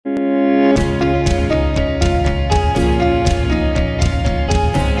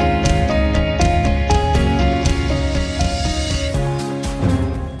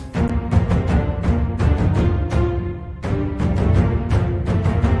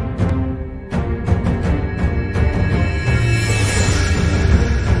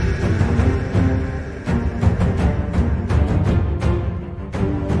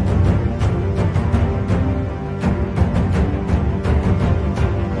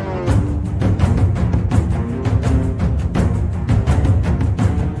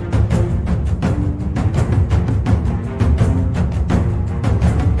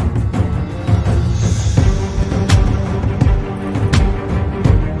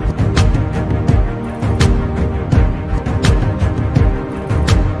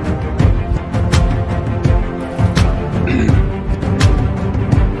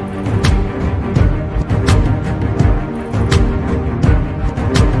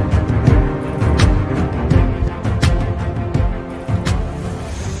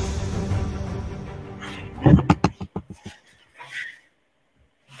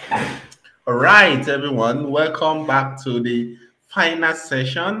right, everyone. Welcome back to the final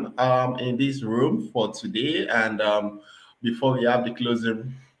session in this room for today. And before we have the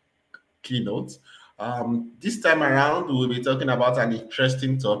closing keynote, this time around, we'll be talking about an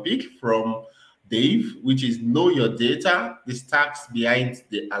interesting topic from Dave, which is Know Your Data, the stacks behind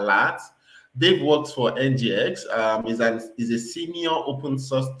the alerts. Dave works for NGX, is a senior open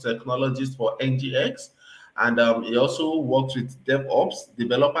source technologist for NGX. And he also works with DevOps,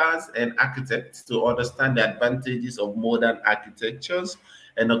 developers, and architects to understand the advantages of modern architectures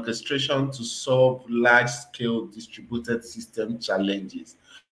and orchestration to solve large-scale distributed system challenges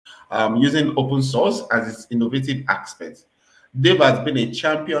using open source as its innovative aspect. Dave has been a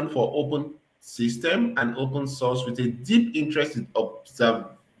champion for open system and open source with a deep interest in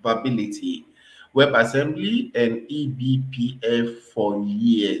observability, WebAssembly, and eBPF for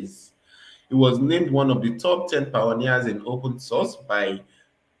years. He was named one of the top 10 pioneers in open source by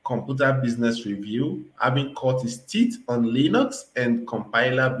Computer Business Review, having cut his teeth on Linux and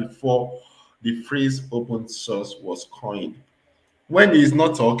compiler before the phrase open source was coined. When he's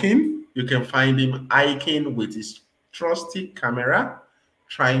not talking, you can find him hiking with his trusty camera,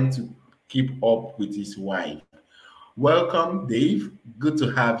 trying to keep up with his wife. Welcome, Dave. Good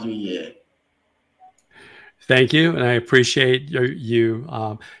to have you here. Thank you, and I appreciate you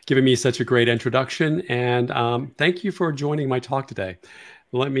giving me such a great introduction, and thank you for joining my talk today.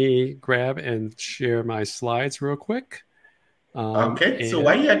 Let me grab and share my slides real quick. Okay, so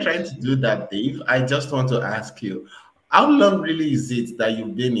while you're trying to do that, Dave, I just want to ask you, how long really is it that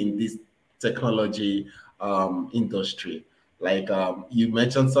you've been in this technology industry? Like you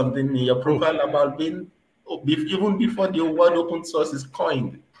mentioned something in your profile about being, even before the word open source is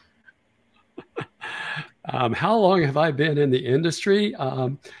coined. How long have I been in the industry?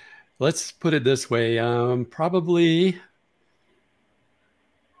 Let's put it this way, probably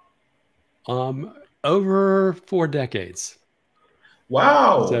over 4 decades.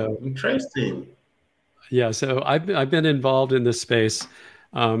 Wow, so interesting. Yeah, so I've been involved in this space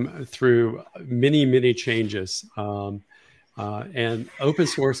through many changes. And open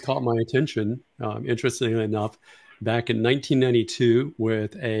source caught my attention, interestingly enough, back in 1992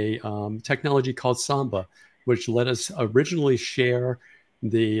 with a technology called Samba, which let us originally share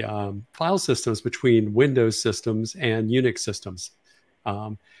the file systems between Windows systems and Unix systems.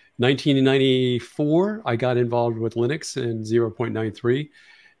 1994, I got involved with Linux in 0.93.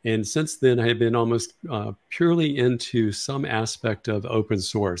 And since then, I have been almost purely into some aspect of open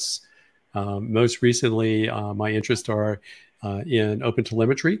source. Most recently, my interests are in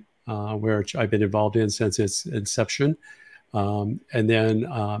OpenTelemetry, which I've been involved in since its inception. And then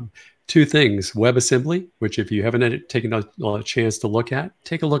 2 things, WebAssembly, which if you haven't taken a chance to look at,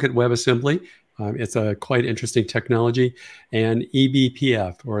 take a look at WebAssembly. It's a quite interesting technology. And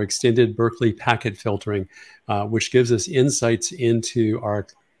eBPF, or Extended Berkeley Packet Filtering, which gives us insights into our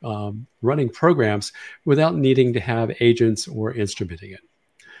running programs without needing to have agents or instrumenting it.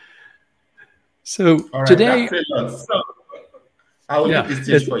 So today, that's a lot. So I will leave the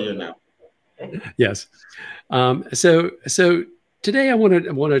stage for you now. Yes. So today I want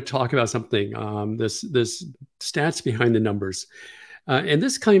to talk about something. This stats behind the numbers, and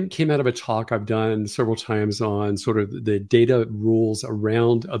this came out of a talk I've done several times on sort of the data rules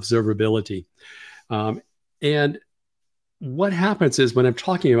around observability, and what happens is when I'm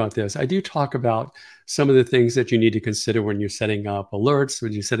talking about this, I do talk about some of the things that you need to consider when you're setting up alerts,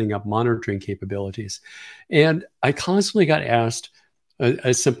 when you're setting up monitoring capabilities. And I constantly got asked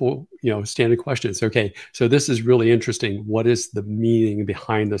a simple, standard question. It's okay, so this is really interesting. What is the meaning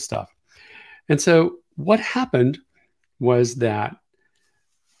behind this stuff? And so what happened was that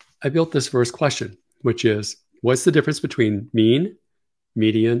I built this first question, which is, what's the difference between mean,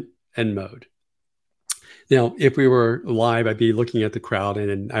 median, and mode? Now, if we were live, I'd be looking at the crowd,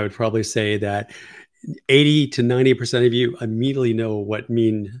 and I would probably say that 80 to 90% of you immediately know what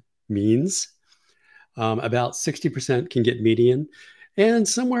mean means. About 60% can get median, and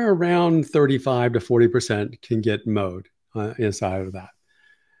somewhere around 35 to 40% can get mode inside of that.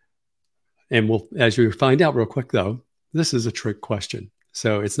 And as you find out real quick, though, this is a trick question.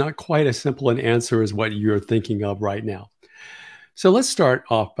 So it's not quite as simple an answer as what you're thinking of right now. So let's start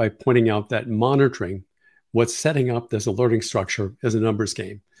off by pointing out that monitoring, what's setting up this alerting structure, is a numbers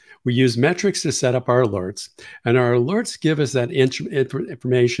game. We use metrics to set up our alerts, and our alerts give us that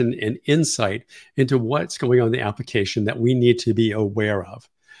information and insight into what's going on in the application that we need to be aware of.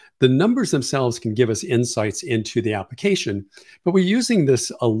 The numbers themselves can give us insights into the application, but we're using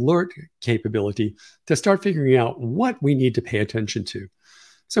this alert capability to start figuring out what we need to pay attention to.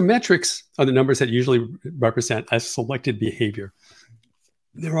 So metrics are the numbers that usually represent a selected behavior.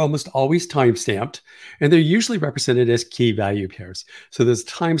 They're almost always time-stamped, and they're usually represented as key value pairs. So there's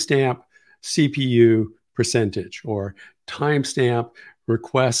timestamp CPU percentage, or timestamp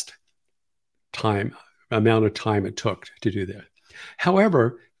request time, amount of time it took to do that.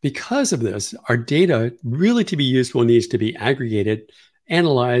 However, because of this, our data really to be useful needs to be aggregated,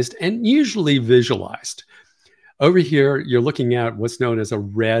 analyzed, and usually visualized. Over here, you're looking at what's known as a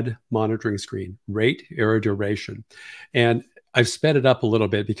red monitoring screen, rate, error, duration. And I've sped it up a little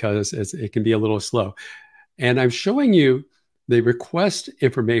bit because it can be a little slow. And I'm showing you the request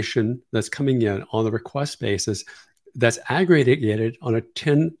information that's coming in on the request basis that's aggregated on a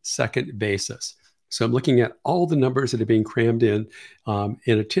 10-second basis. So I'm looking at all the numbers that are being crammed in a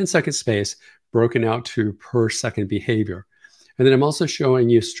 10-second space, broken out to per second behavior. And then I'm also showing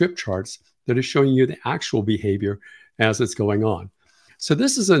you strip charts that are showing you the actual behavior as it's going on. So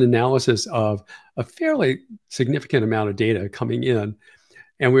this is an analysis of a fairly significant amount of data coming in,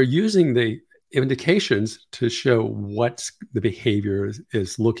 and we're using the indications to show what the behavior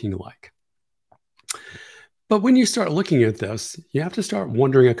is looking like. But when you start looking at this, you have to start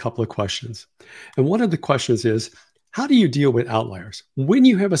wondering a couple of questions. And one of the questions is, how do you deal with outliers? When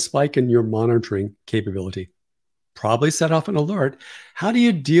you have a spike in your monitoring capability, probably set off an alert. How do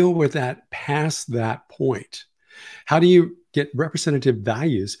you deal with that past that point? How do you get representative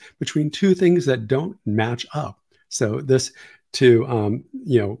values between two things that don't match up? So this, to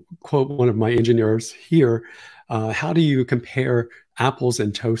quote one of my engineers here, how do you compare apples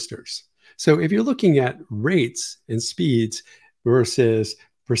and toasters? So if you're looking at rates and speeds versus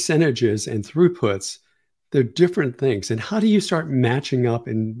percentages and throughputs, they're different things. And how do you start matching up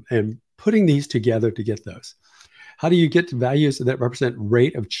and putting these together to get those? How do you get to values that represent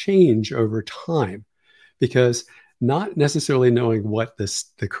rate of change over time? Because not necessarily knowing what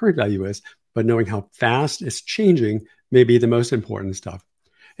the current value is, but knowing how fast it's changing may be the most important stuff.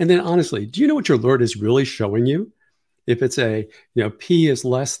 And then honestly, do you know what your alert is really showing you? If it's P is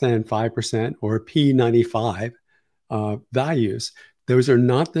less than 5% or P95 values, those are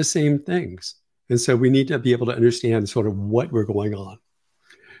not the same things. And so we need to be able to understand sort of what we're going on.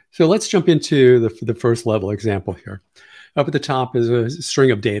 So let's jump into the first level example here. Up at the top is a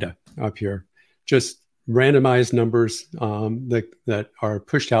string of data up here, just randomized numbers that are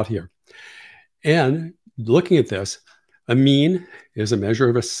pushed out here. And looking at this, a mean is a measure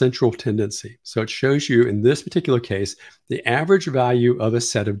of a central tendency. So it shows you, in this particular case, the average value of a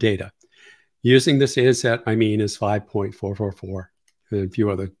set of data. Using this data set, my mean is 5.444, and a few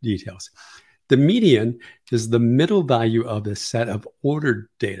other details. The median is the middle value of the set of ordered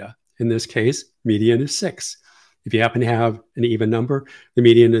data. In this case, median is 6. If you happen to have an even number, the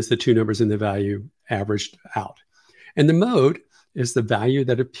median is the two numbers in the value averaged out. And the mode is the value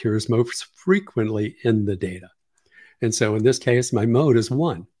that appears most frequently in the data. And so in this case, my mode is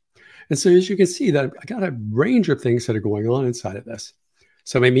 1. And so as you can see, that I got a range of things that are going on inside of this.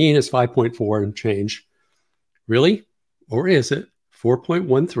 So my mean is 5.4 and change. Really? Or is it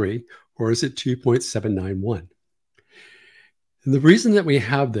 4.13? Or is it 2.791? And the reason that we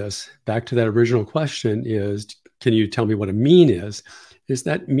have this, back to that original question, is, can you tell me what a mean is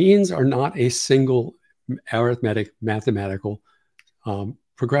that means are not a single arithmetic mathematical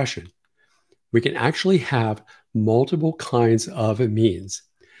progression. We can actually have multiple kinds of means.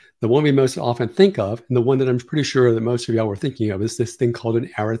 The one we most often think of, and the one that I'm pretty sure that most of y'all were thinking of, is this thing called an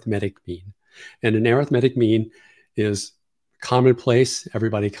arithmetic mean. And an arithmetic mean is commonplace.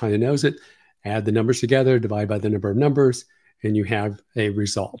 Everybody kind of knows it. Add the numbers together, divide by the number of numbers, and you have a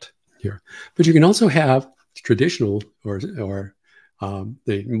result here. But you can also have traditional or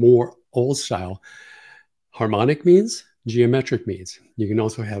the more old style harmonic means, geometric means. You can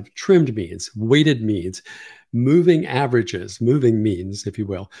also have trimmed means, weighted means, moving averages, moving means, if you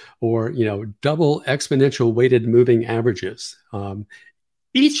will, or double exponential weighted moving averages.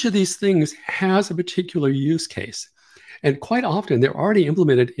 Each of these things has a particular use case. And quite often, they're already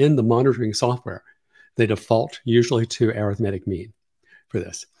implemented in the monitoring software. They default usually to arithmetic mean for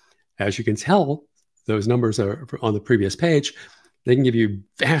this. As you can tell, those numbers are on the previous page. They can give you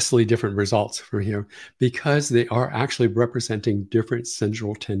vastly different results from here because they are actually representing different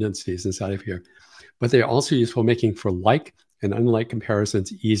central tendencies inside of here. But they're also useful making for like and unlike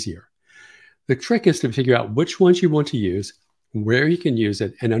comparisons easier. The trick is to figure out which ones you want to use, where you can use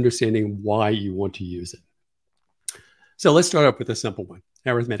it, and understanding why you want to use it. So let's start up with a simple one,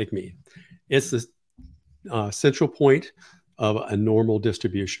 arithmetic mean. It's the central point of a normal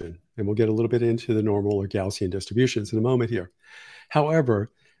distribution. And we'll get a little bit into the normal or Gaussian distributions in a moment here.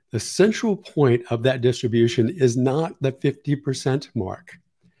 However, the central point of that distribution is not the 50% mark.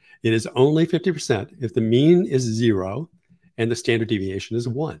 It is only 50% if the mean is 0 and the standard deviation is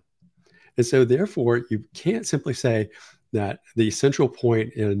 1. And so therefore, you can't simply say that the central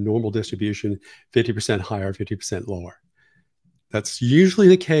point in a normal distribution, 50% higher, 50% lower. That's usually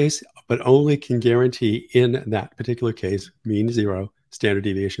the case, but only can guarantee in that particular case, mean 0, standard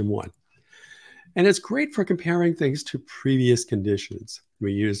deviation 1. And it's great for comparing things to previous conditions.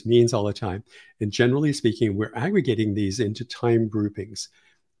 We use means all the time. And generally speaking, we're aggregating these into time groupings.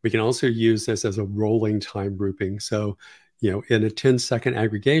 We can also use this as a rolling time grouping. So, in a 10-second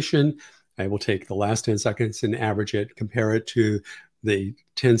aggregation, I will take the last 10 seconds and average it, compare it to the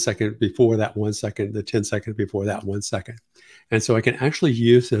 10 seconds before that 1 second, the 10 seconds before that 1 second. And so I can actually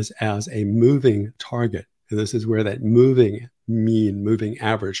use this as a moving target. And this is where that moving mean, moving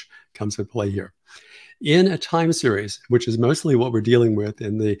average comes into play here. In a time series, which is mostly what we're dealing with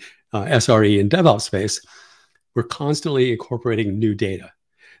in the SRE and DevOps space, we're constantly incorporating new data.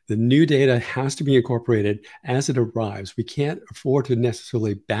 The new data has to be incorporated as it arrives. We can't afford to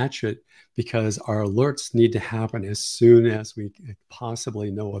necessarily batch it because our alerts need to happen as soon as we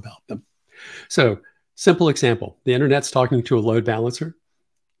possibly know about them. So, simple example, the internet's talking to a load balancer.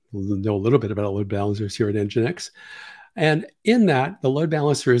 We'll know a little bit about load balancers here at Nginx. And in that, the load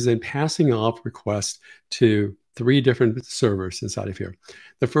balancer is then passing off requests to 3 different servers inside of here.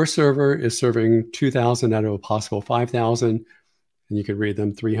 The first server is serving 2,000 out of a possible 5,000. And you can read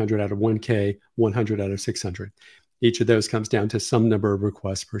them 300 out of 1K, 100 out of 600. Each of those comes down to some number of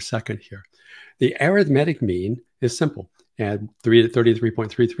requests per second here. The arithmetic mean is simple. Add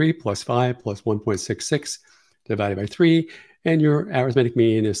 33.33 plus 5 plus 1.66 divided by 3, and your arithmetic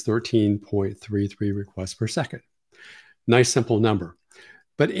mean is 13.33 requests per second. Nice, simple number.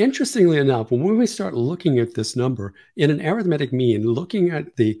 But interestingly enough, when we start looking at this number in an arithmetic mean, looking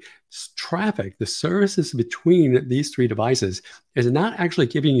at the traffic, the services between these 3 devices is not actually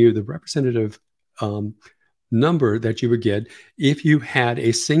giving you the representative number that you would get if you had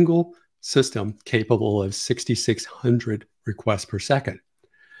a single system capable of 6,600 requests per second.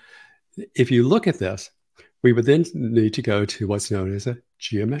 If you look at this, we would then need to go to what's known as a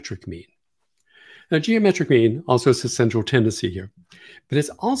geometric mean. Now, geometric mean also has a central tendency here, but it's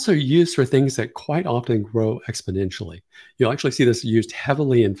also used for things that quite often grow exponentially. You'll actually see this used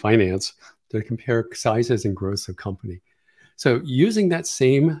heavily in finance to compare sizes and growths of company. So using that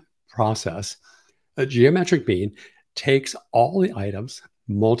same process, a geometric mean takes all the items,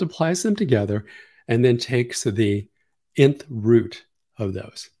 multiplies them together, and then takes the nth root of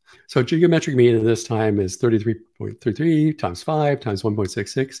those. So geometric mean at this time is 33.33 times 5 times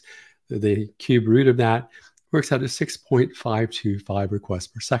 1.66. The cube root of that works out to 6.525 requests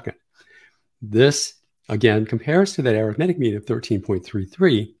per second. This, again, compares to that arithmetic mean of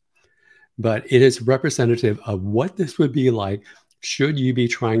 13.33, but it is representative of what this would be like should you be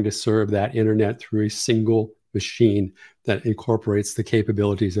trying to serve that internet through a single machine that incorporates the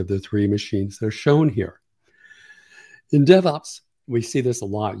capabilities of the 3 machines that are shown here. In DevOps, we see this a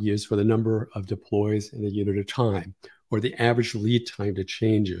lot used for the number of deploys in a unit of time, or the average lead time to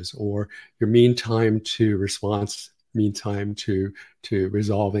changes, or your mean time to response, mean time to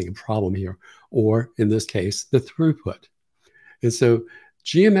resolving a problem here, or in this case, the throughput. And so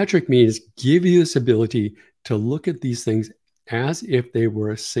geometric means give you this ability to look at these things as if they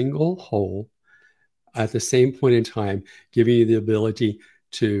were a single whole at the same point in time, giving you the ability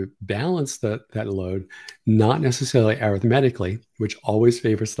to balance that load, not necessarily arithmetically, which always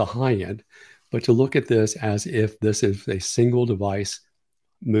favors the high end, but to look at this as if this is a single device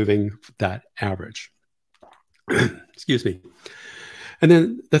moving that average. Excuse me. And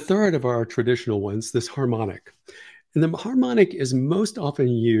then the third of our traditional ones, this harmonic. And the harmonic is most often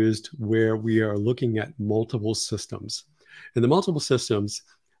used where we are looking at multiple systems. And the multiple systems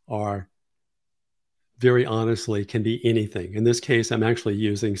are, very honestly, can be anything. In this case, I'm actually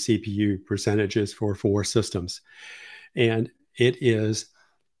using CPU percentages for 4 systems. And it is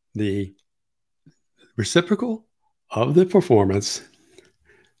the reciprocal of the performance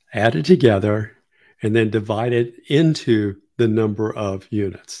added together and then divided into the number of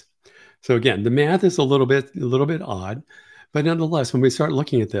units. So again, the math is a little bit odd, but nonetheless, when we start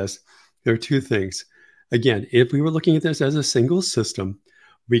looking at this, there are 2 things. Again, if we were looking at this as a single system,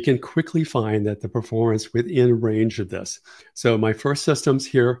 we can quickly find that the performance within range of this. So my first systems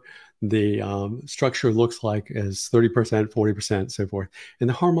here, the structure looks like as 30%, 40%, so forth. And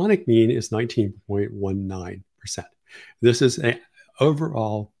the harmonic mean is 19.19%. This is an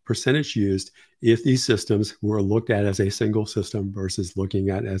overall percentage used if these systems were looked at as a single system versus looking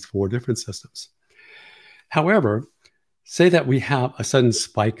at as 4 different systems. However, say that we have a sudden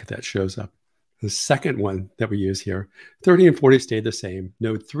spike that shows up. the second one that we use here, 30 and 40 stayed the same.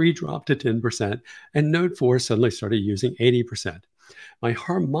 Node 3 dropped to 10%, and node 4 suddenly started using 80%. My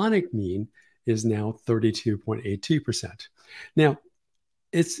harmonic mean is now 32.82%. Now,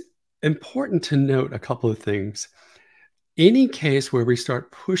 it's important to note a couple of things. Any case where we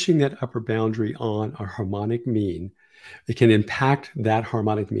start pushing that upper boundary on our harmonic mean, it can impact that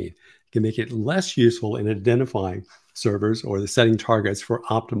harmonic mean. It can make it less useful in identifying servers or the setting targets for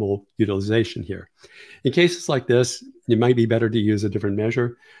optimal utilization here. In cases like this, it might be better to use a different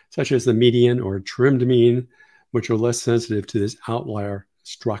measure, such as the median or trimmed mean, which are less sensitive to this outlier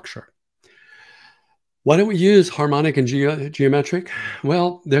structure. Why don't we use harmonic and geometric?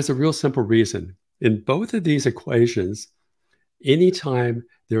 Well, there's a real simple reason. In both of these equations, anytime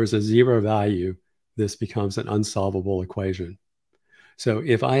there is a zero value, this becomes an unsolvable equation. So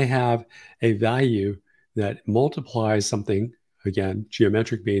if I have a value that multiplies something, again,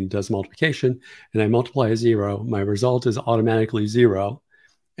 geometric mean does multiplication, and I multiply a zero, my result is automatically zero.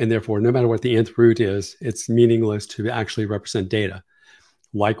 And therefore, no matter what the nth root is, it's meaningless to actually represent data.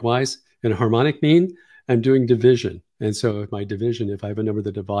 Likewise, in a harmonic mean, I'm doing division. And so if my division, if I have a number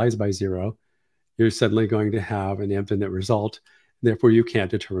that divides by zero, you're suddenly going to have an infinite result. Therefore, you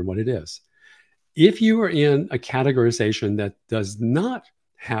can't determine what it is. If you are in a categorization that does not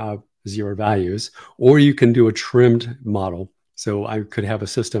have zero values, or you can do a trimmed model. So I could have a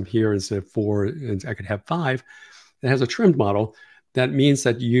system here instead of 4, and I could have 5 that has a trimmed model. That means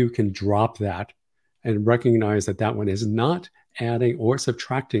that you can drop that and recognize that that one is not adding or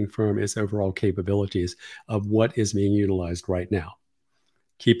subtracting from its overall capabilities of what is being utilized right now.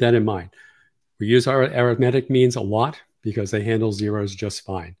 Keep that in mind. We use our arithmetic means a lot because they handle zeros just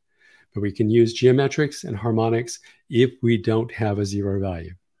fine. But we can use geometrics and harmonics if we don't have a zero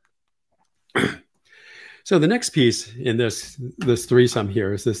value. So the next piece in this threesome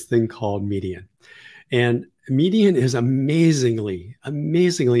here is this thing called median. And median is amazingly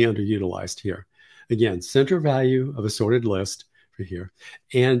underutilized here. Again, center value of a sorted list for here.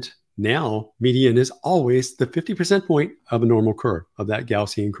 And now median is always the 50% point of a normal curve, of that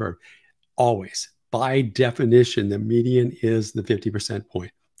Gaussian curve. Always. By definition, the median is the 50%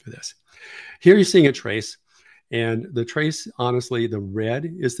 point for this. Here you're seeing a trace. And the trace, honestly, the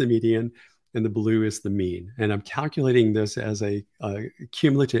red is the median and the blue is the mean. And I'm calculating this as a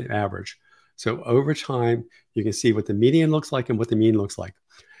cumulative average. So over time, you can see what the median looks like and what the mean looks like.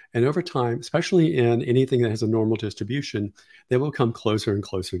 And over time, especially in anything that has a normal distribution, they will come closer and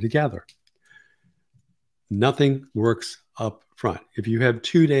closer together. Nothing works up front. If you have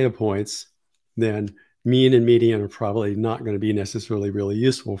 2 data points, then mean and median are probably not going to be necessarily really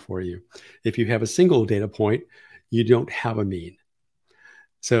useful for you. If you have a single data point, you don't have a mean.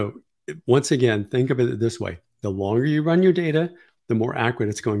 So once again, think of it this way. The longer you run your data, the more accurate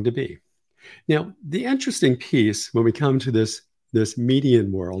it's going to be. Now, the interesting piece when we come to this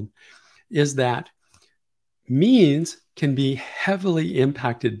median world is that means can be heavily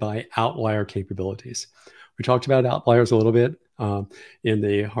impacted by outlier capabilities. We talked about outliers a little bit in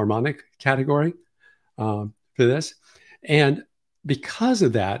the harmonic category for this. And because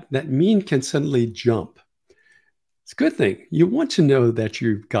of that, that mean can suddenly jump. It's a good thing. You want to know that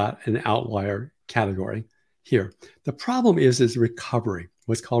you've got an outlier category here. The problem is recovery,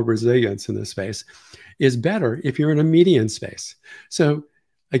 what's called resilience in this space, is better if you're in a median space. So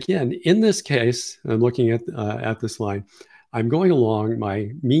again, in this case, I'm looking at this line. I'm going along.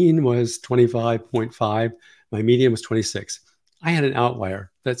 My mean was 25.5. My median was 26. I had an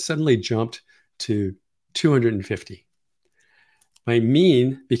outlier that suddenly jumped to 250. My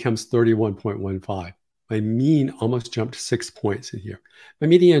mean becomes 31.15. My mean almost jumped 6 points in here. My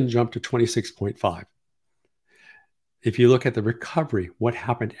median jumped to 26.5. If you look at the recovery, what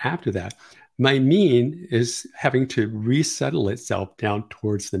happened after that, my mean is having to resettle itself down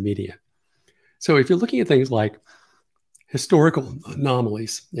towards the median. So if you're looking at things like historical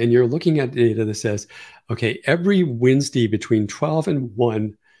anomalies, and you're looking at data that says, okay, every Wednesday between 12 and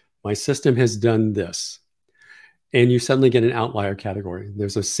 1, my system has done this. And you suddenly get an outlier category.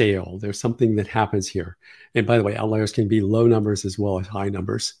 There's a sale. There's something that happens here. And by the way, outliers can be low numbers as well as high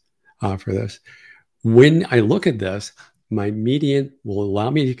numbers for this. When I look at this, my median will allow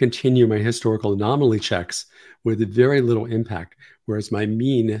me to continue my historical anomaly checks with very little impact, whereas my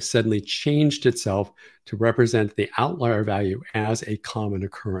mean suddenly changed itself to represent the outlier value as a common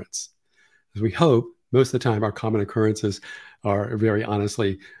occurrence. As we hope, most of the time our common occurrences are very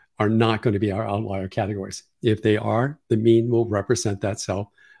honestly are not going to be our outlier categories. If they are, the mean will represent that self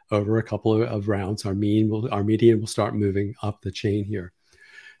over a couple of rounds. Our median will start moving up the chain here.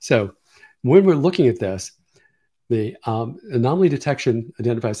 So when we're looking at this, The anomaly detection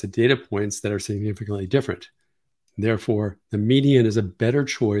identifies the data points that are significantly different. Therefore, the median is a better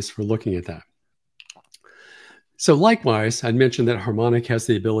choice for looking at that. So likewise, I'd mentioned that harmonic has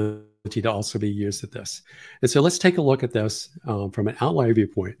the ability to also be used at this. And so let's take a look at this from an outlier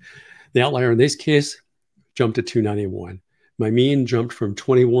viewpoint. The outlier in this case jumped to 291. My mean jumped from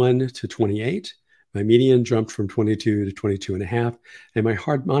 21 to 28. My median jumped from 22 to 22 and a half. And my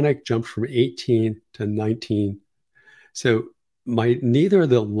harmonic jumped from 18 to 19. So neither of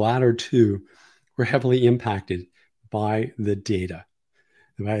the latter two were heavily impacted by the data,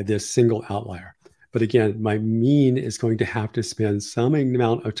 by this single outlier. But again, my mean is going to have to spend some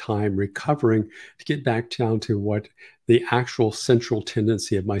amount of time recovering to get back down to what the actual central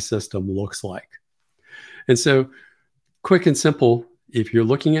tendency of my system looks like. And so, quick and simple, if you're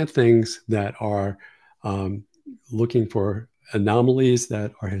looking at things that are looking for anomalies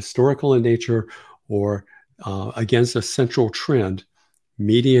that are historical in nature or against a central trend,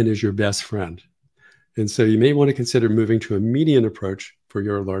 median is your best friend. And so you may want to consider moving to a median approach for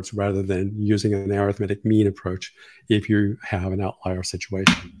your alerts rather than using an arithmetic mean approach if you have an outlier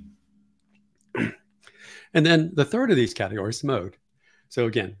situation. And then the third of these categories, mode. So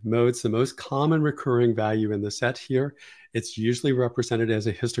again, mode's the most common recurring value in the set here. It's usually represented as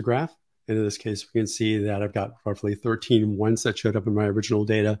a histograph. And in this case, we can see that I've got roughly 13 ones that showed up in my original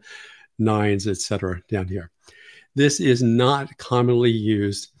data, nines, etc. down here. This is not commonly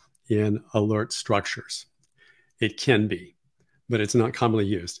used in alert structures. It can be, but it's not commonly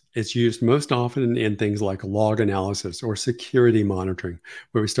used. It's used most often in things like log analysis or security monitoring,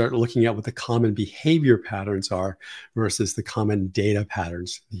 where we start looking at what the common behavior patterns are versus the common data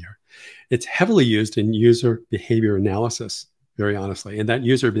patterns here. It's heavily used in user behavior analysis, very honestly. And that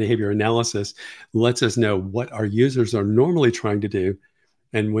user behavior analysis lets us know what our users are normally trying to do.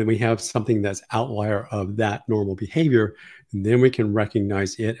 And when we have something that's outlier of that normal behavior, then we can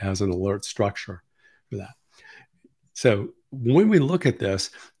recognize it as an alert structure for that. So when we look at this,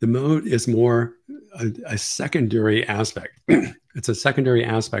 the mode is more a secondary aspect. It's a secondary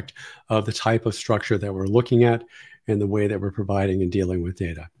aspect of the type of structure that we're looking at and the way that we're providing and dealing with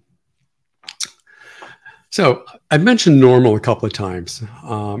data. So I mentioned normal a couple of times.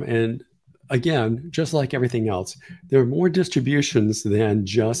 And again, just like everything else, there are more distributions than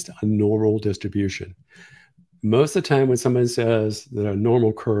just a normal distribution. Most of the time when someone says the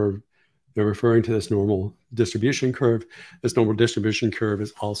normal curve, they're referring to this normal distribution curve. This normal distribution curve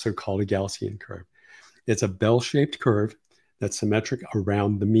is also called a Gaussian curve. It's a bell-shaped curve that's symmetric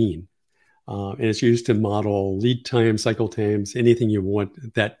around the mean. And it's used to model lead time, cycle times, anything you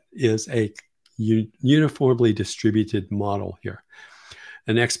want that is a uniformly distributed model here.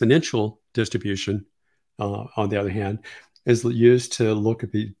 An exponential distribution, on the other hand, is used to look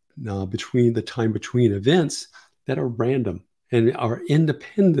at the time between events that are random and are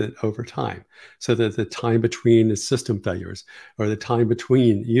independent over time, so that the time between the system failures or the time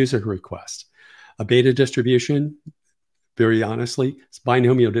between user requests. A beta distribution, very honestly, it's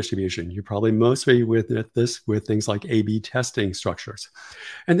binomial distribution. You're probably most familiar with this with things like A/B testing structures.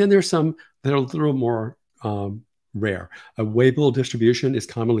 And then there's some that are a little more rare. A Weibull distribution is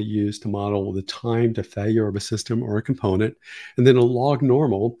commonly used to model the time to failure of a system or a component. And then a log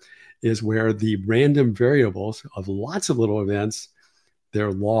normal is where the random variables of lots of little events,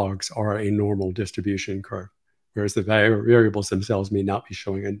 their logs are a normal distribution curve, whereas the variables themselves may not be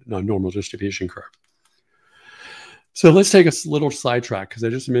showing a normal distribution curve. So let's take a little sidetrack because I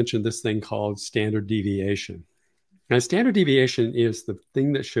just mentioned this thing called standard deviation. Now, standard deviation is the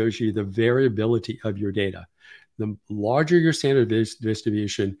thing that shows you the variability of your data. The larger your standard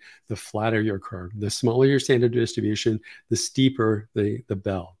distribution, the flatter your curve. The smaller your standard distribution, the steeper the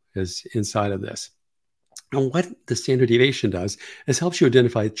bell is inside of this. And what the standard deviation does is helps you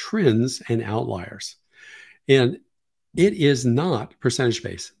identify trends and outliers. And it is not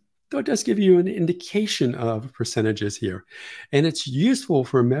percentage-based, though it does give you an indication of percentages here. And it's useful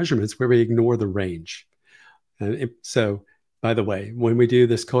for measurements where we ignore the range. So, by the way, when we do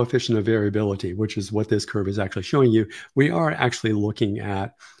this coefficient of variability, which is what this curve is actually showing you, we are actually looking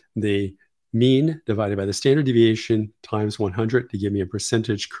at the mean divided by the standard deviation times 100 to give me a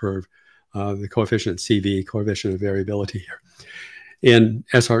percentage curve, the coefficient CV, coefficient of variability here. In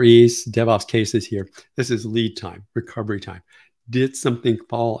SREs, DevOps cases here, this is lead time, recovery time. Did something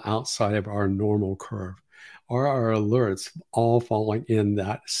fall outside of our normal curve? Are our alerts all falling in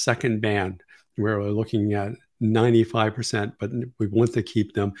that second band where we're looking at 95%, but we want to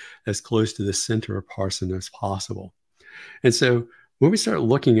keep them as close to the center of Parson as possible? And so when we start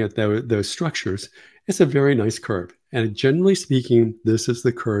looking at those structures, it's a very nice curve. And generally speaking, this is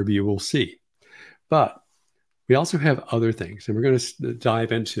the curve you will see. But We also have other things, and we're going to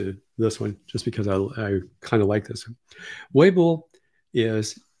dive into this one just because I kind of like this. Weibull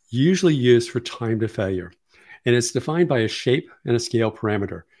is usually used for time to failure, and it's defined by a shape and a scale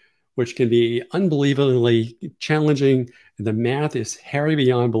parameter, which can be unbelievably challenging. The math is hairy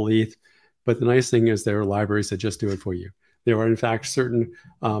beyond belief, but the nice thing is there are libraries that just do it for you. There are, in fact, certain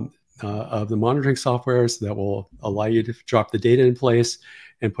of the monitoring softwares that will allow you to drop the data in place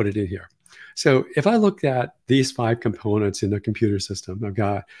and put it in here. So if I looked at these 5 components in the computer system, I've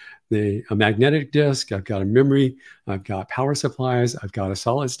got a magnetic disk, I've got a memory, I've got power supplies, I've got a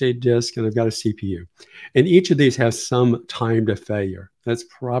solid state disk, and I've got a CPU. And each of these has some time to failure. That's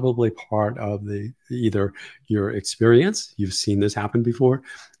probably part of either your experience, you've seen this happen before,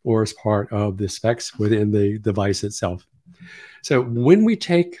 or as part of the specs within the device itself. So when we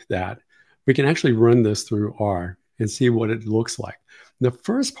take that, we can actually run this through R and see what it looks like. The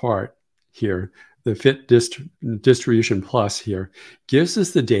first part here, the fit distribution plus here, gives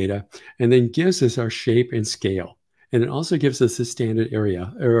us the data and then gives us our shape and scale. And it also gives us the standard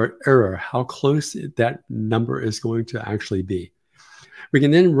error, how close that number is going to actually be. We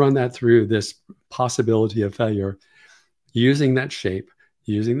can then run that through this possibility of failure using that shape,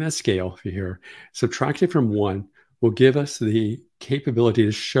 using that scale here, subtract it from 1, will give us the capability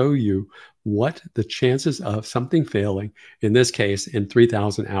to show you what the chances of something failing, in this case, in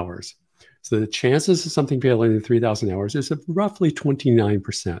 3,000 hours. So the chances of something failing in 3,000 hours is roughly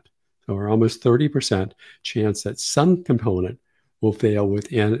 29%, or almost 30% chance that some component will fail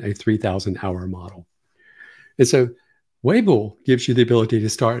within a 3,000 hour model. And so Weibull gives you the ability to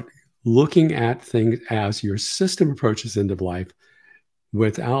start looking at things as your system approaches end of life,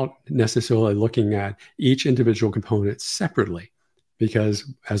 without necessarily looking at each individual component separately.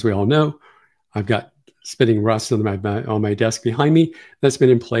 Because as we all know, I've got spinning Rust on my desk behind me that's been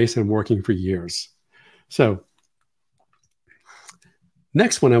in place and working for years. So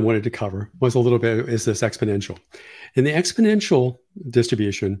next one I wanted to cover was a little bit is this exponential. And the exponential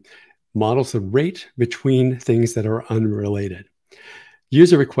distribution models the rate between things that are unrelated.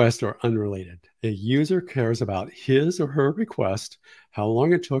 User requests are unrelated. A user cares about his or her request, how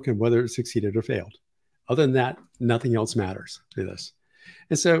long it took, and whether it succeeded or failed. Other than that, nothing else matters to this.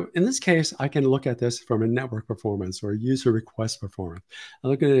 And so in this case, I can look at this from a network performance or a user request performance. I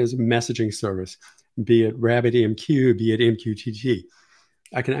look at it as a messaging service, be it RabbitMQ, be it MQTT.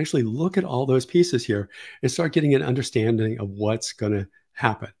 I can actually look at all those pieces here and start getting an understanding of what's going to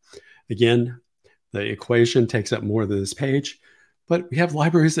happen. Again, the equation takes up more than this page, but we have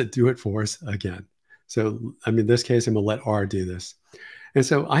libraries that do it for us again. So in this case, I'm going to let R do this. And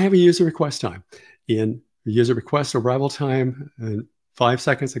so I have a user request time. In user request arrival time, in 5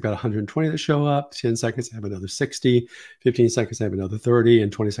 seconds, I've got 120 that show up. 10 seconds, I have another 60. 15 seconds, I have another 30.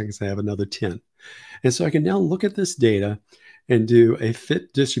 And 20 seconds, I have another 10. And so I can now look at this data and do a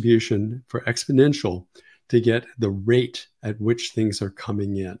fit distribution for exponential to get the rate at which things are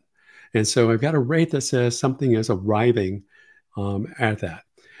coming in. And so I've got a rate that says something is arriving at that.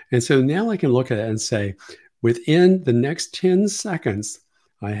 And so now I can look at it and say, within the next 10 seconds,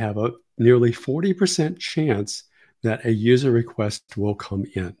 I have a nearly 40% chance that a user request will come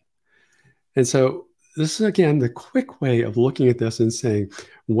in. And so this is, again, the quick way of looking at this and saying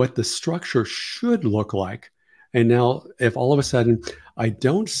what the structure should look like. And now if all of a sudden I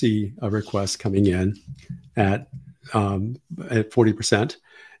don't see a request coming in at 40%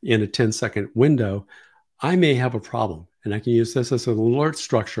 in a 10-second window, I may have a problem. And I can use this as an alert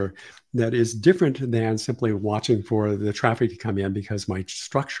structure that is different than simply watching for the traffic to come in, because my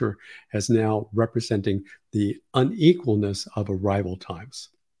structure is now representing the unequalness of arrival times.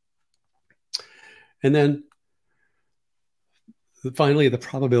 And then finally, the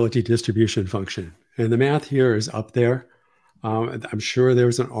probability distribution function. And the math here is up there. I'm sure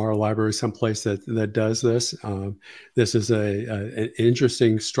there's an R library someplace that does this. This is an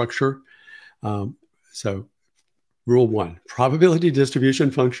interesting structure. So rule 1, probability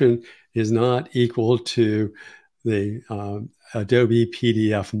distribution function is not equal to the Adobe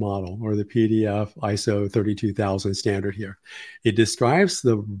PDF model or the PDF ISO 32000 standard here. It describes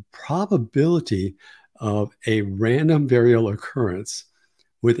the probability of a random variable occurrence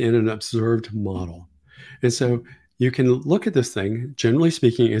within an observed model. And so you can look at this thing. Generally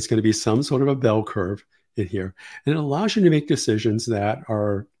speaking, it's going to be some sort of a bell curve in here. And it allows you to make decisions that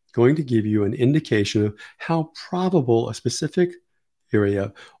are going to give you an indication of how probable a specific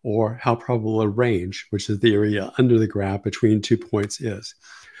area or how probable a range, which is the area under the graph between 2 points, is.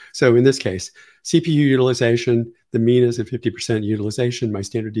 So in this case, CPU utilization, the mean is at 50% utilization. My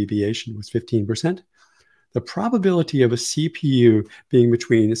standard deviation was 15%. The probability of a CPU being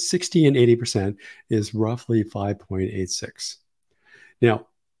between 60 and 80% is roughly 5.86. Now,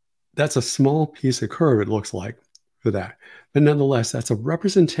 that's a small piece of curve, it looks like, for that. But nonetheless, that's a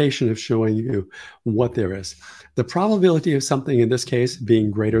representation of showing you what there is. The probability of something in this case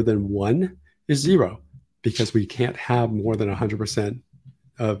being greater than 1 is 0, because we can't have more than 100%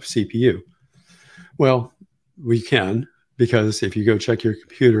 of CPU. Well, we can, because if you go check your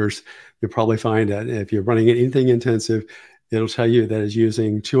computers, you'll probably find that if you're running anything intensive, it'll tell you that it's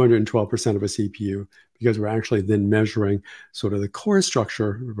using 212% of a CPU, because we're actually then measuring sort of the core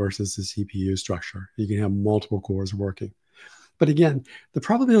structure versus the CPU structure. You can have multiple cores working. But again, the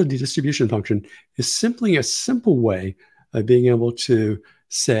probability distribution function is simply a simple way of being able to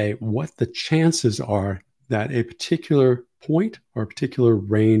say what the chances are that a particular point or a particular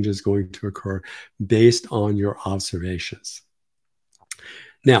range is going to occur based on your observations.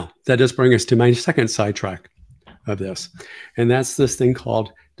 Now, that does bring us to my second sidetrack of this, and that's this thing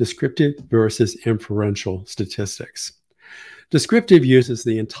called descriptive versus inferential statistics. Descriptive uses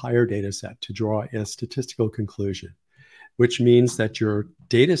the entire data set to draw a statistical conclusion, which means that your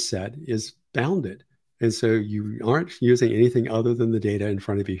data set is bounded. And so you aren't using anything other than the data in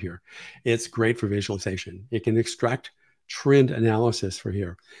front of you here. It's great for visualization. It can extract trend analysis for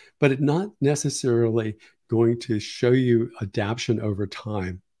here, but it's not necessarily going to show you adaptation over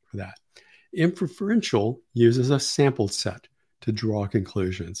time for that. Inferential uses a sample set to draw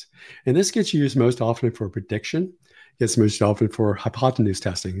conclusions. And this gets used most often for prediction. Gets most often for hypotenuse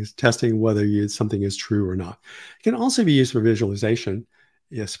testing, is testing whether something is true or not. It can also be used for visualization,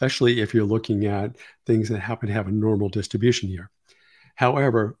 especially if you're looking at things that happen to have a normal distribution here.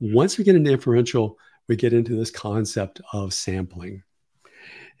 However, once we get into inferential, we get into this concept of sampling.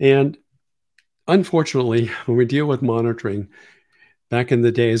 And unfortunately, when we deal with monitoring, back in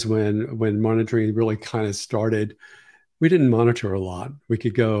the days when monitoring really kind of started, we didn't monitor a lot. We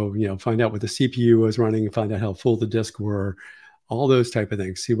could go, find out what the CPU was running, find out how full the disk were, all those type of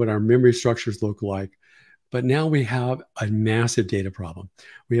things, see what our memory structures look like. But now we have a massive data problem.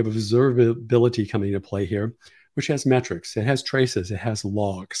 We have observability coming into play here, which has metrics, it has traces, it has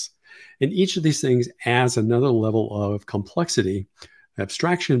logs. And each of these things adds another level of complexity,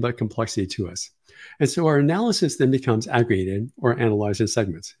 abstraction, but complexity to us. And so our analysis then becomes aggregated or analyzed in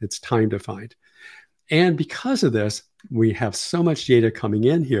segments. It's time defined. And because of this, we have so much data coming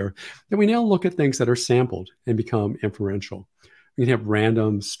in here that we now look at things that are sampled and become inferential. We can have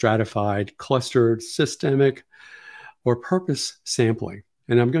random, stratified, clustered, systemic, or purpose sampling.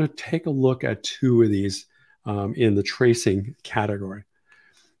 And I'm going to take a look at two of these in the tracing category.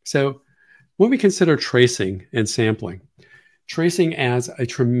 So when we consider tracing and sampling, tracing adds a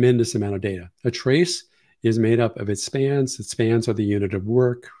tremendous amount of data. A trace is made up of its spans. Its spans are the unit of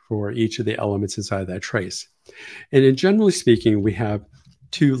work for each of the elements inside that trace. And in generally speaking, we have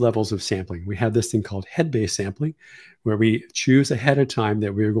two levels of sampling. We have this thing called head-based sampling, where we choose ahead of time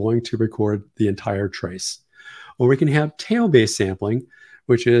that we're going to record the entire trace. Or we can have tail-based sampling,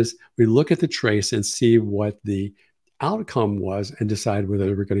 which is we look at the trace and see what the outcome was and decide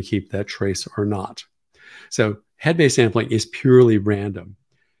whether we're going to keep that trace or not. So head-based sampling is purely random.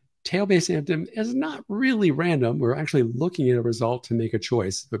 Tail-based sampling is not really random. We're actually looking at a result to make a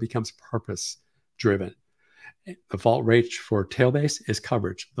choice that becomes purpose-driven. The fault rate for tail-based is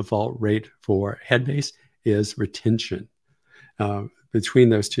coverage. The fault rate for head-based is retention between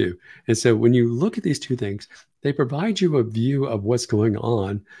those two. And so when you look at these two things, they provide you a view of what's going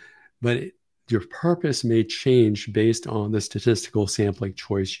on, but your purpose may change based on the statistical sampling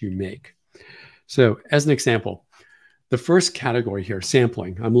choice you make. So as an example, the first category here,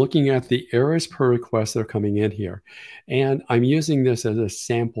 sampling, I'm looking at the errors per request that are coming in here, and I'm using this as a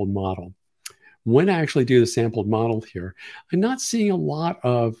sampled model. When I actually do the sampled model here, I'm not seeing a lot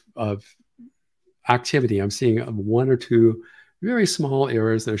of activity. I'm seeing one or two very small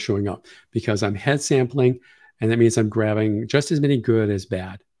errors that are showing up because I'm head sampling, and that means I'm grabbing just as many good as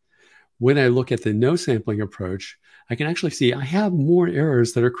bad. When I look at the no sampling approach, I can actually see I have more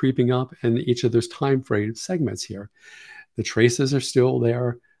errors that are creeping up in each of those time frame segments here. The traces are still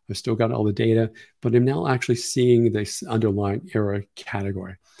there. I've still got all the data, but I'm now actually seeing this underlying error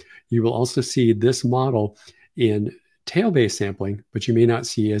category. You will also see this model in tail-based sampling, but you may not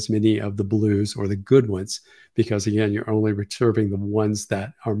see as many of the blues or the good ones because, again, you're only reserving the ones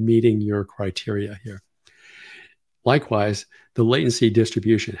that are meeting your criteria here. Likewise, the latency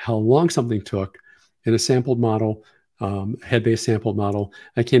distribution, how long something took in a sampled model, head-based sampled model,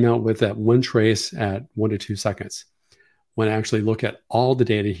 I came out with that one trace at 1 to 2 seconds. When I actually look at all the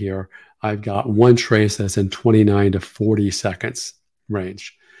data here, I've got one trace that's in 29 to 40 seconds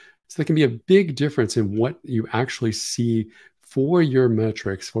range. So there can be a big difference in what you actually see for your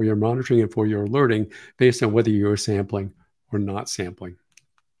metrics, for your monitoring, and for your alerting based on whether you're sampling or not sampling.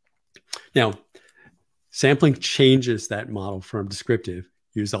 Now, sampling changes that model from descriptive,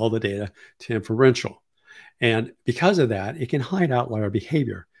 use all the data, to inferential. And because of that, it can hide outlier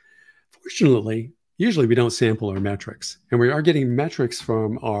behavior. Fortunately, usually we don't sample our metrics, and we are getting metrics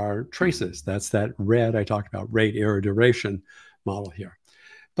from our traces. That's that red I talked about, rate, error, duration model here.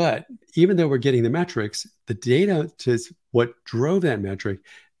 But even though we're getting the metrics, the data to what drove that metric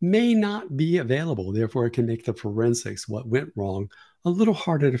may not be available. Therefore, it can make the forensics, what went wrong, a little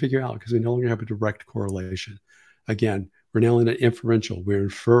harder to figure out because we no longer have a direct correlation. Again, we're now in an inferential. We're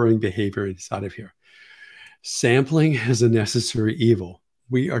inferring behavior inside of here. Sampling is a necessary evil.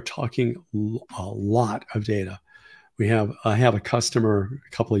 We are talking a lot of data. I have a customer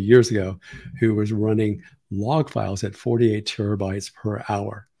a couple of years ago who was running log files at 48 terabytes per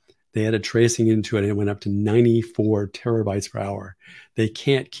hour. They added tracing into it and it went up to 94 terabytes per hour. They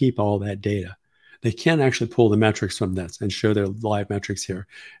can't keep all that data. They can't actually pull the metrics from this and show their live metrics here.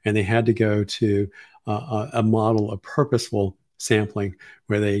 And they had to go to a model of purposeful sampling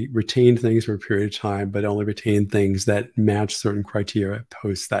where they retained things for a period of time, but only retained things that match certain criteria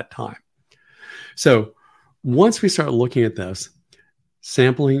post that time. So once we start looking at this,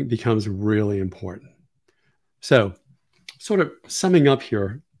 sampling becomes really important. So sort of summing up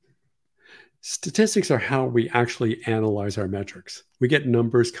here, statistics are how we actually analyze our metrics. We get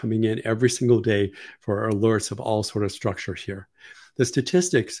numbers coming in every single day for our alerts of all sort of structure here. The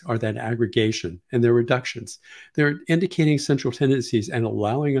statistics are that aggregation and their reductions. They're indicating central tendencies and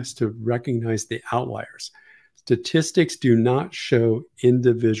allowing us to recognize the outliers. Statistics do not show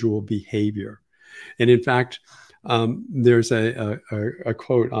individual behavior. And in fact, there's a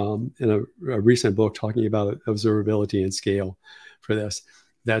quote in a recent book talking about observability and scale for this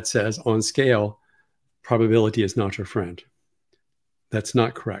that says, on scale, probability is not your friend. That's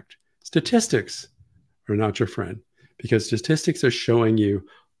not correct. Statistics are not your friend because statistics are showing you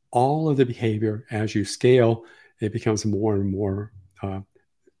all of the behavior. As you scale, it becomes more and more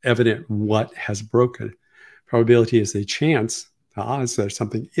evident what has broken. Probability is a chance, the odds that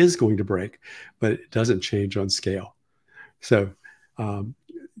something is going to break, but it doesn't change on scale. So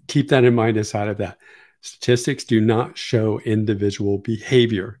keep that in mind inside of that. Statistics do not show individual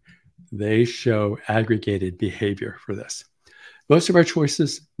behavior. They show aggregated behavior for this. Most of our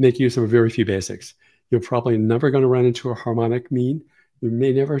choices make use of very few basics. You're probably never going to run into a harmonic mean. You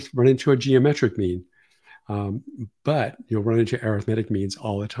may never run into a geometric mean, but you'll run into arithmetic means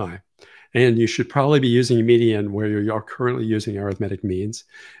all the time. And you should probably be using a median where you are currently using arithmetic means.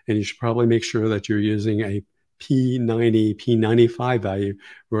 And you should probably make sure that you're using a P90, P95 value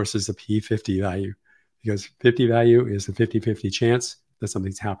versus a P50 value, because 50 value is a 50-50 chance that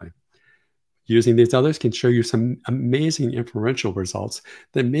something's happening. Using these others can show you some amazing inferential results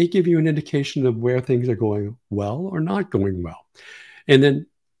that may give you an indication of where things are going well or not going well. And then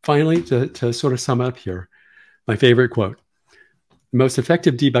finally, to sort of sum up here, my favorite quote: the most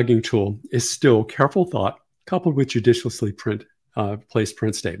effective debugging tool is still careful thought coupled with judiciously placed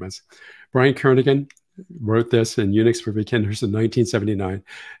print statements. Brian Kernighan wrote this in Unix for Beginners in 1979,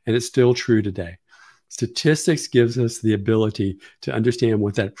 and it's still true today. Statistics gives us the ability to understand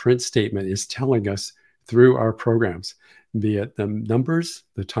what that print statement is telling us through our programs, be it the numbers,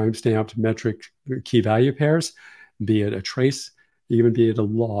 the time-stamped metric key value pairs, be it a trace, even be it a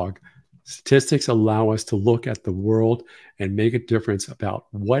log. Statistics allow us to look at the world and make a difference about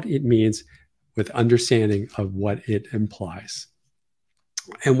what it means with understanding of what it implies.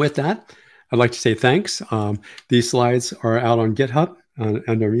 And with that, I'd like to say thanks. These slides are out on GitHub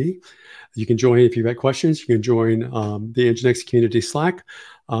under me. You can join if you've got questions. You can join the Nginx community Slack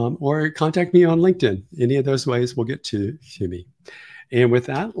or contact me on LinkedIn. Any of those ways will get to me. And with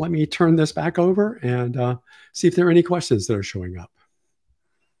that, let me turn this back over and see if there are any questions that are showing up.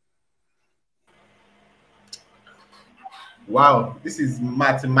 Wow, this is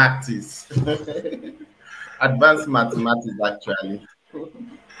mathematics. Advanced mathematics, actually.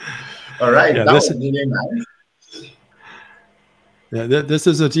 All right, Yeah, that was really nice. Yeah, this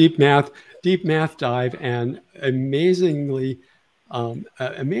is a deep math dive, and amazingly how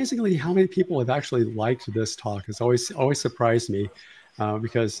many people have actually liked this talk has always surprised me,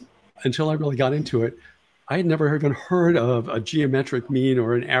 because until I really got into it, I had never even heard of a geometric mean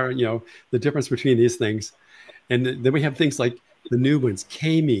or an error, the difference between these things. And then we have things like the new ones,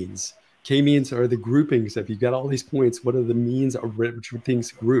 k-means. K-means are the groupings. If you've got all these points, what are the means of which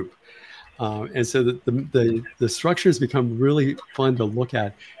things group? And so the structures become really fun to look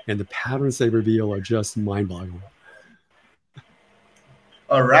at, and the patterns they reveal are just mind-boggling.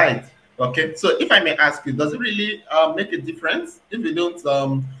 All right. Okay. So if I may ask you, does it really make a difference if you don't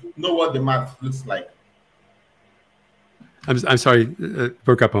know what the math looks like? I'm sorry,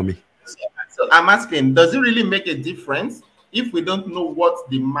 broke up on me. So I'm asking, does it really make a difference if we don't know what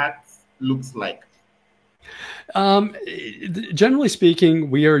the math looks like? Um, Generally speaking,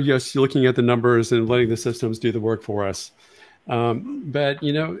 we are just looking at the numbers and letting the systems do the work for us. But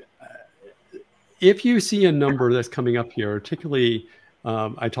you know, if you see a number that's coming up here, particularly,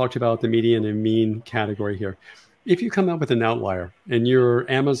 I talked about the median and mean category here. If you come up with an outlier and you're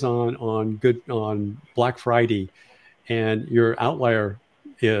Amazon on Black Friday, and your outlier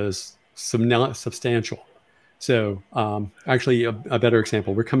is substantial. So actually, a better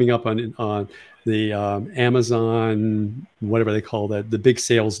example, we're coming up on the Amazon, whatever they call that, the big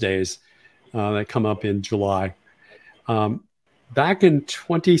sales days that come up in July. Um, Back in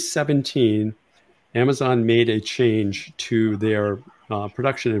 2017, Amazon made a change to their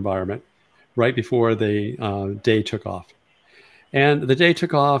production environment right before the day took off. And the day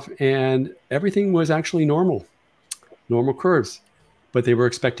took off, and everything was actually normal curves, but they were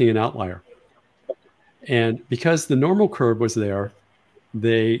expecting an outlier. And because the normal curve was there,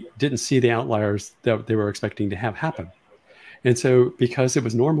 they didn't see the outliers that they were expecting to have happen. And so, because it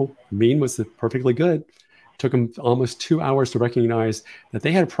was normal, mean was perfectly good. It took them almost 2 hours to recognize that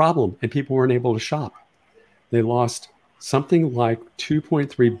they had a problem and people weren't able to shop. They lost something like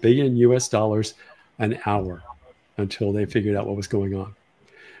 2.3 billion US dollars an hour until they figured out what was going on.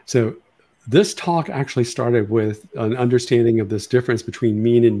 So this talk actually started with an understanding of this difference between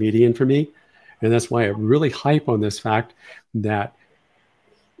mean and median for me. And that's why I really hype on this fact that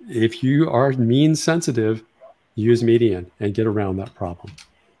if you are mean sensitive, use median and get around that problem.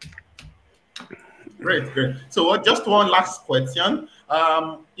 Great, great. So just one last question.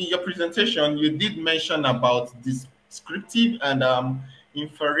 In your presentation, you did mention about descriptive and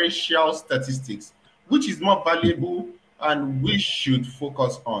inferential statistics. Which is more valuable and which should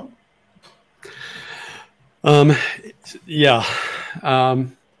focus on? Um, yeah.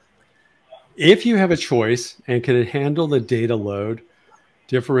 If you have a choice and can handle the data load,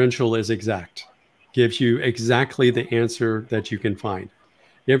 differential is exact. Gives you exactly the answer that you can find.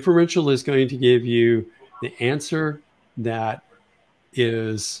 Inferential is going to give you the answer that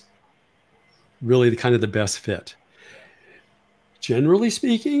is really the kind of the best fit. Generally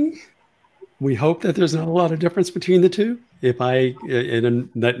speaking, we hope that there's not a lot of difference between the two. If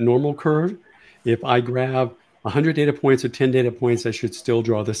that normal curve, if I grab 100 data points or 10 data points, I should still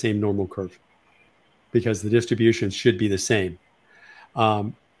draw the same normal curve because the distribution should be the same.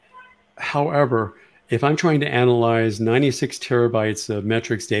 However, if I'm trying to analyze 96 terabytes of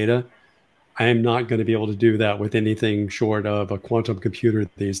metrics data, I am not going to be able to do that with anything short of a quantum computer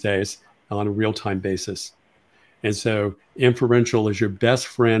these days on a real-time basis. And so inferential is your best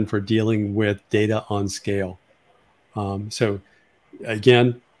friend for dealing with data on scale. So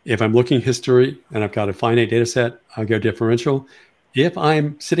again, if I'm looking history and I've got a finite data set, I'll go differential. If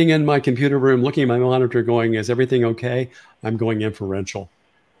I'm sitting in my computer room looking at my monitor going, is everything okay? I'm going inferential.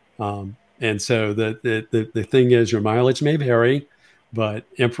 And so the thing is your mileage may vary, but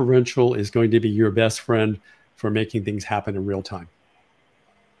inferential is going to be your best friend for making things happen in real time.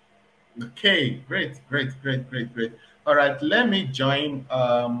 Okay, great, great, great, great, great. All right, let me join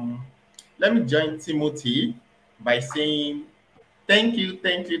Timothy by saying thank you,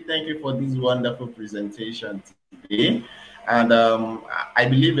 thank you, thank you for this wonderful presentation today. And I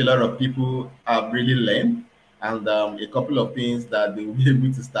believe a lot of people have really learned and a couple of things that they will be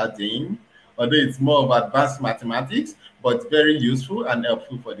able to start doing. Although it's more of advanced mathematics, but very useful and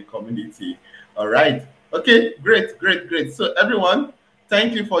helpful for the community. All right. Okay, great, great, great. So everyone,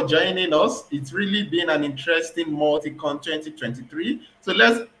 thank you for joining us. It's really been an interesting Mautic 2023. So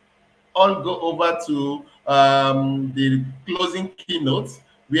let's all go over to the closing keynotes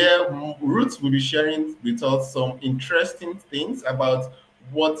where Ruth will be sharing with us some interesting things about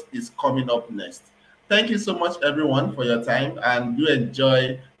what is coming up next. Thank you so much, everyone, for your time, and do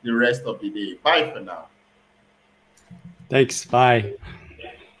enjoy the rest of the day. Bye for now. Thanks. Bye.